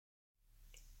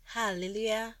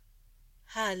Hallelujah,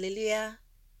 hallelujah,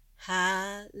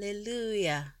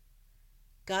 hallelujah.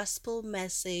 Gospel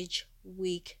Message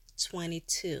Week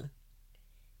 22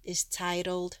 is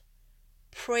titled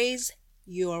Praise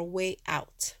Your Way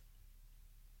Out.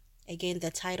 Again,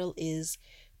 the title is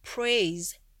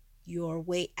Praise Your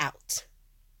Way Out.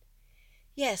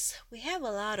 Yes, we have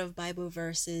a lot of Bible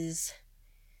verses,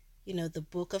 the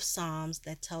book of Psalms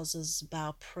that tells us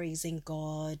about praising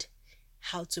God,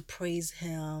 how to praise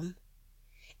Him.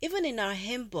 Even in our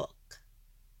hymn book,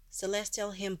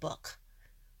 Celestial Hymn Book,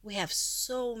 we have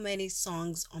so many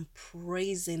songs on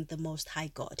praising the Most High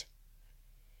God.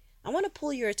 I want to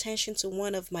pull your attention to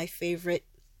one of my favorite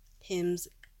hymns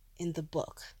in the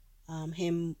book,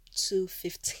 hymn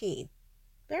 215.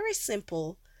 Very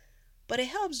simple, but it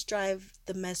helps drive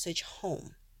the message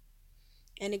home.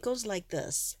 And it goes like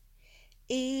this: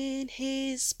 In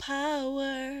His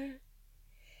power,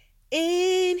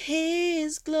 in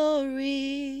His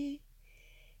glory,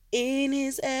 in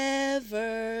His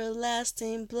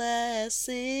everlasting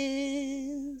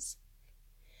blessings.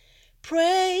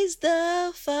 Praise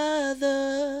the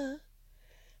Father,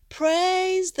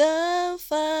 praise the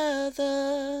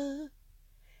Father,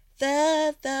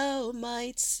 that thou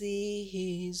might see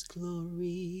His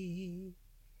glory.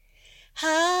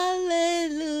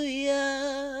 Hallelujah,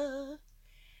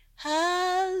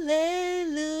 hallelujah,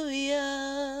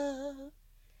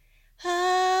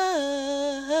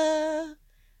 hallelujah.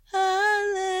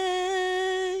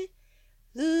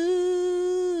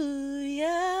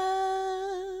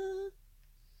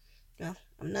 Well,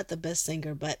 I'm not the best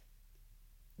singer, but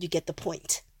you get the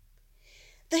point.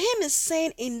 The hymn is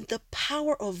saying, in the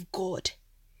power of God,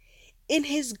 in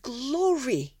His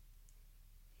glory,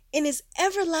 in His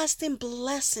everlasting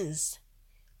blessings,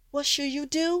 what should you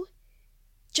do?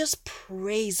 Just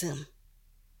praise Him.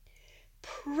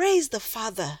 Praise the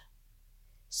Father,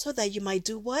 so that you might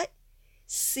do what?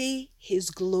 See His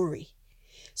glory.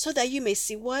 So that you may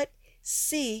see what?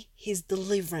 See His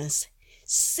deliverance.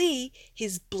 See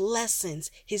His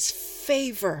blessings, His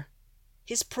favor,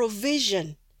 His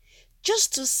provision.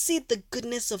 Just to see the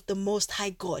goodness of the Most High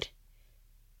God.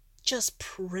 Just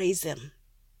praise Him.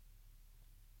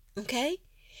 Okay?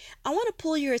 I want to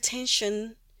pull your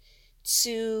attention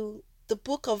to the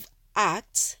book of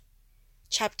Acts,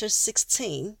 chapter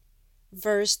 16,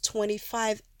 verse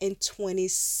 25 and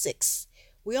 26.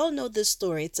 We all know this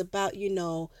story. It's about,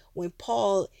 when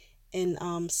Paul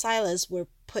and Silas were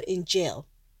put in jail.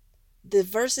 The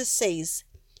verses says,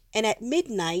 and at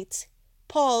midnight,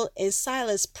 Paul and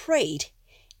Silas prayed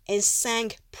and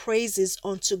sang praises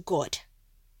unto God.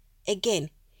 Again,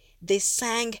 they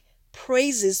sang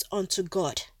praises unto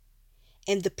God,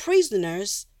 and the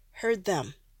prisoners heard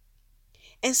them.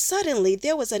 And suddenly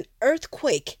there was an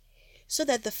earthquake, so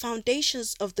that the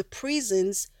foundations of the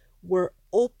prisons were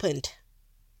opened,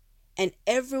 and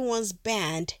everyone's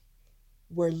band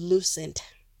were loosened.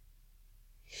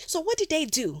 So what did they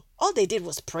do? All they did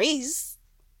was praise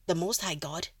the Most High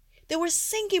God. They were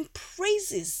singing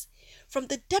praises from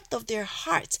the depth of their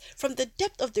hearts, from the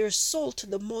depth of their soul to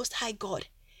the Most High God.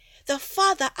 The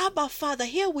Father, Abba Father,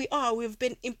 here we are. We've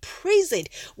been imprisoned.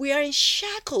 We are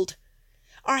shackled.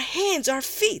 Our hands, our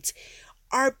feet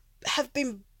have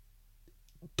been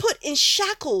put in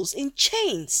shackles, in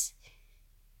chains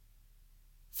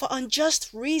for unjust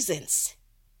reasons.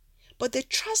 But they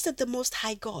trusted the Most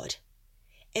High God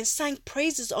and sang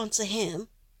praises unto Him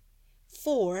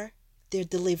for their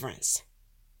deliverance.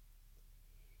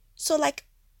 So like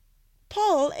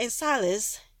Paul and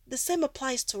Silas, the same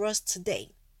applies to us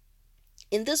today.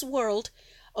 In this world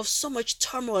of so much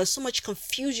turmoil, so much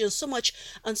confusion, so much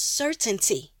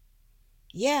uncertainty.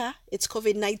 Yeah, it's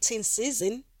COVID-19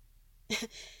 season.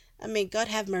 God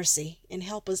have mercy and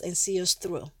help us and see us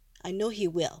through. I know He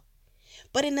will.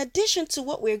 But in addition to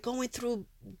what we're going through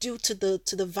due to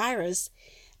the virus,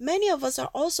 many of us are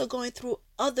also going through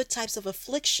other types of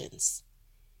afflictions.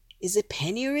 Is it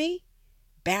penury,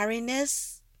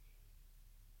 barrenness,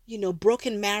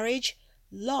 broken marriage,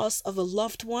 loss of a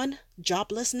loved one,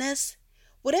 joblessness?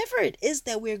 Whatever it is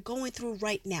that we're going through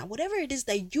right now, whatever it is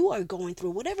that you are going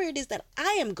through, whatever it is that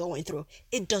I am going through,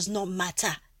 it does not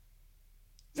matter.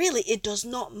 Really, it does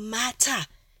not matter.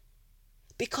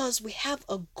 Because we have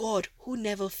a God who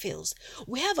never fails.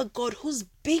 We have a God who's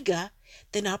bigger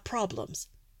than our problems.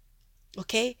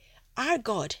 Okay? Our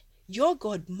God, your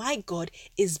God, my God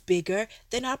is bigger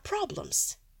than our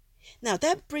problems. Now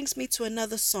that brings me to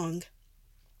another song.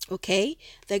 Okay?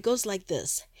 That goes like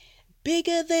this.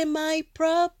 Bigger than my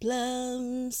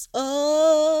problems,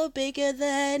 oh, bigger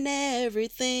than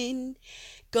everything.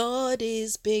 God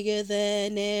is bigger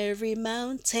than every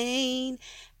mountain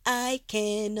I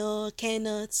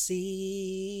cannot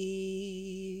see.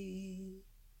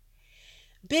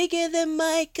 Bigger than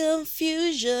my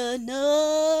confusion,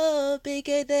 oh,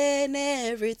 bigger than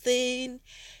everything.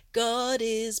 God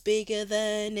is bigger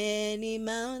than any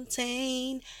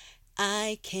mountain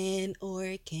I can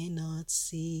or cannot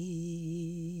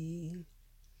see.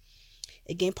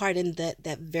 Again, pardon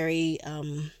that very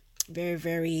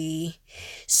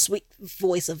sweet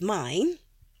voice of mine.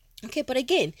 Okay, but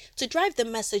again, to drive the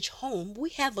message home, we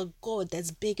have a God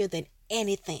that's bigger than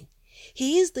anything.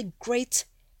 He is the great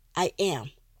I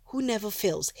am, who never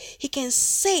fails. He can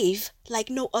save like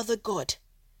no other God.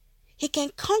 He can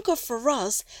conquer for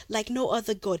us like no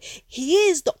other God. He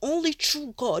is the only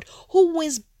true God who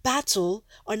wins battle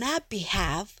on our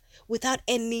behalf without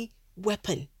any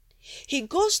weapon. He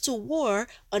goes to war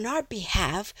on our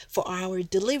behalf for our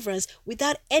deliverance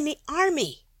without any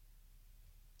army.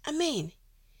 I mean,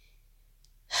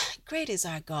 great is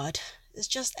our God. It's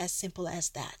just as simple as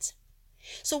that.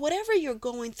 So, whatever you're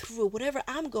going through, whatever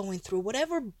I'm going through,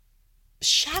 whatever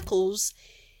shackles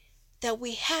that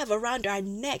we have around our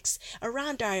necks,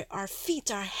 around our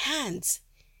feet, our hands,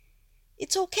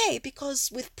 it's okay because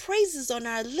with praises on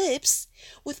our lips,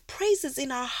 with praises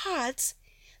in our hearts,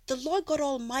 the Lord God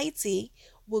Almighty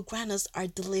will grant us our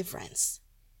deliverance.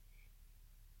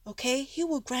 Okay? He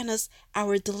will grant us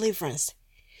our deliverance.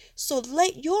 So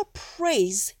let your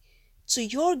praise to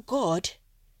your God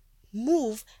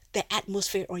move the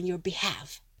atmosphere on your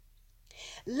behalf.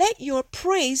 Let your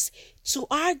praise to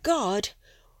our God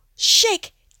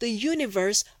shake the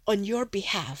universe on your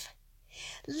behalf.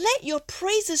 Let your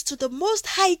praises to the Most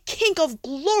High King of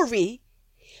Glory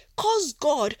cause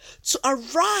God to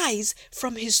arise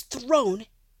from his throne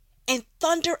and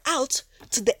thunder out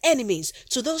to the enemies,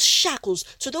 to those shackles,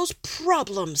 to those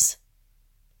problems,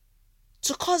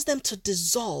 to cause them to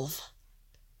dissolve,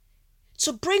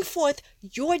 to bring forth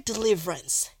your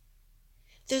deliverance.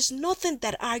 There's nothing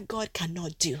that our God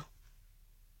cannot do.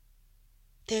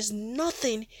 There's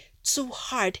nothing too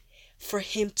hard for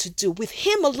him to do. With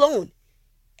him alone,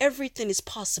 everything is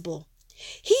possible.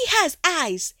 He has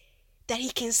eyes that he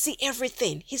can see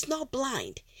everything. He's not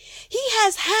blind. He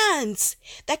has hands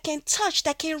that can touch,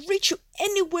 that can reach you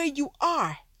anywhere you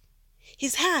are.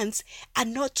 His hands are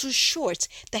not too short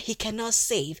that he cannot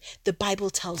save, the Bible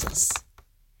tells us.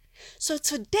 So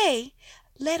today,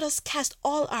 let us cast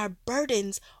all our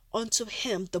burdens onto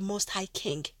him, the Most High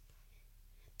King,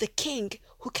 the King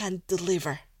who can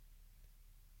deliver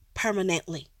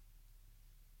permanently.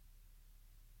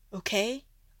 Okay?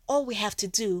 All we have to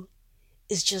do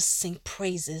is just sing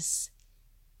praises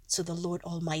to the Lord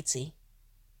Almighty.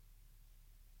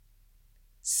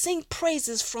 Sing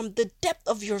praises from the depth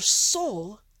of your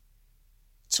soul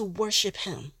to worship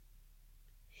him.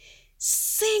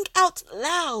 Sing out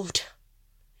loud.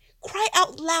 Cry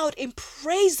out loud in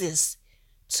praises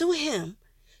to him,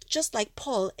 just like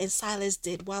Paul and Silas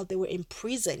did while they were in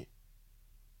prison,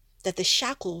 that the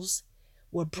shackles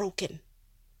were broken.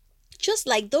 Just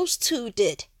like those two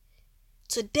did.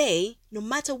 Today, no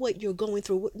matter what you're going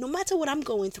through, no matter what I'm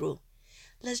going through,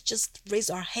 let's just raise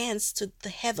our hands to the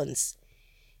heavens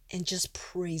and just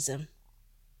praise him.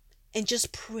 And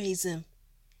just praise him.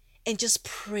 And just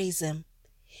praise him.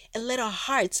 And let our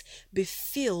hearts be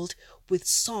filled with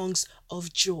songs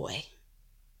of joy.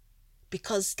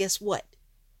 Because guess what?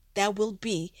 That will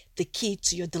be the key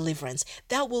to your deliverance.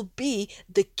 That will be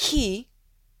the key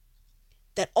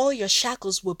that all your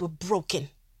shackles will be broken.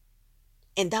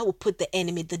 And that will put the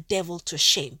enemy, the devil, to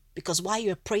shame. Because while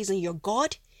you're praising your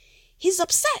God, he's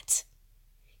upset.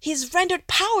 He's rendered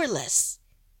powerless.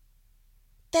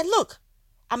 That look,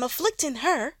 I'm afflicting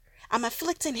her, I'm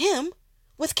afflicting him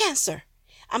with cancer.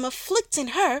 I'm afflicting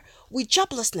her with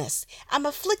joblessness. I'm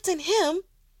afflicting him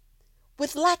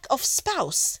with lack of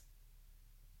spouse.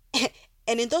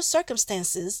 And in those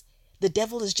circumstances, the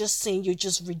devil is just saying you're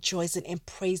just rejoicing and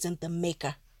praising the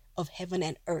maker of heaven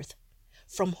and earth,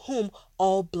 from whom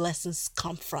all blessings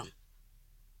come from.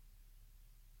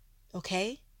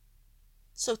 Okay?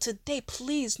 So today,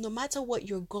 please, no matter what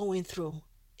you're going through,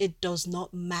 it does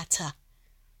not matter.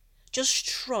 Just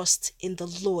trust in the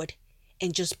Lord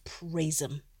and just praise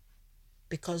him.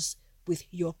 Because with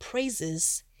your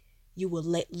praises, you will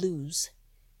let loose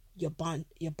your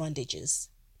bondages.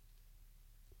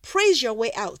 Praise your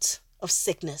way out of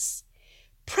sickness.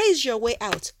 Praise your way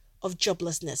out of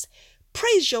joblessness.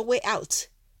 Praise your way out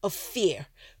of fear.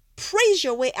 Praise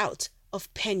your way out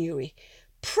of penury.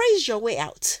 Praise your way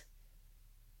out,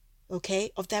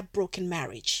 okay, of that broken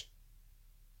marriage.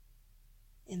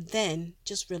 And then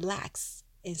just relax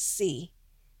and see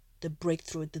the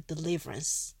breakthrough, the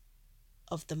deliverance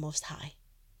of the Most High.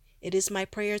 It is my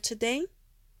prayer today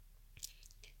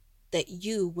that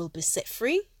you will be set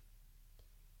free.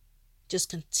 Just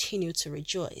continue to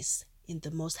rejoice in the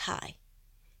Most High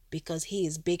because He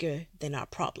is bigger than our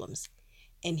problems,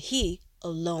 and He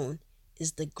alone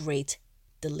is the great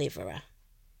deliverer.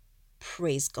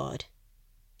 Praise God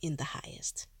in the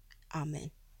highest.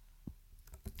 Amen.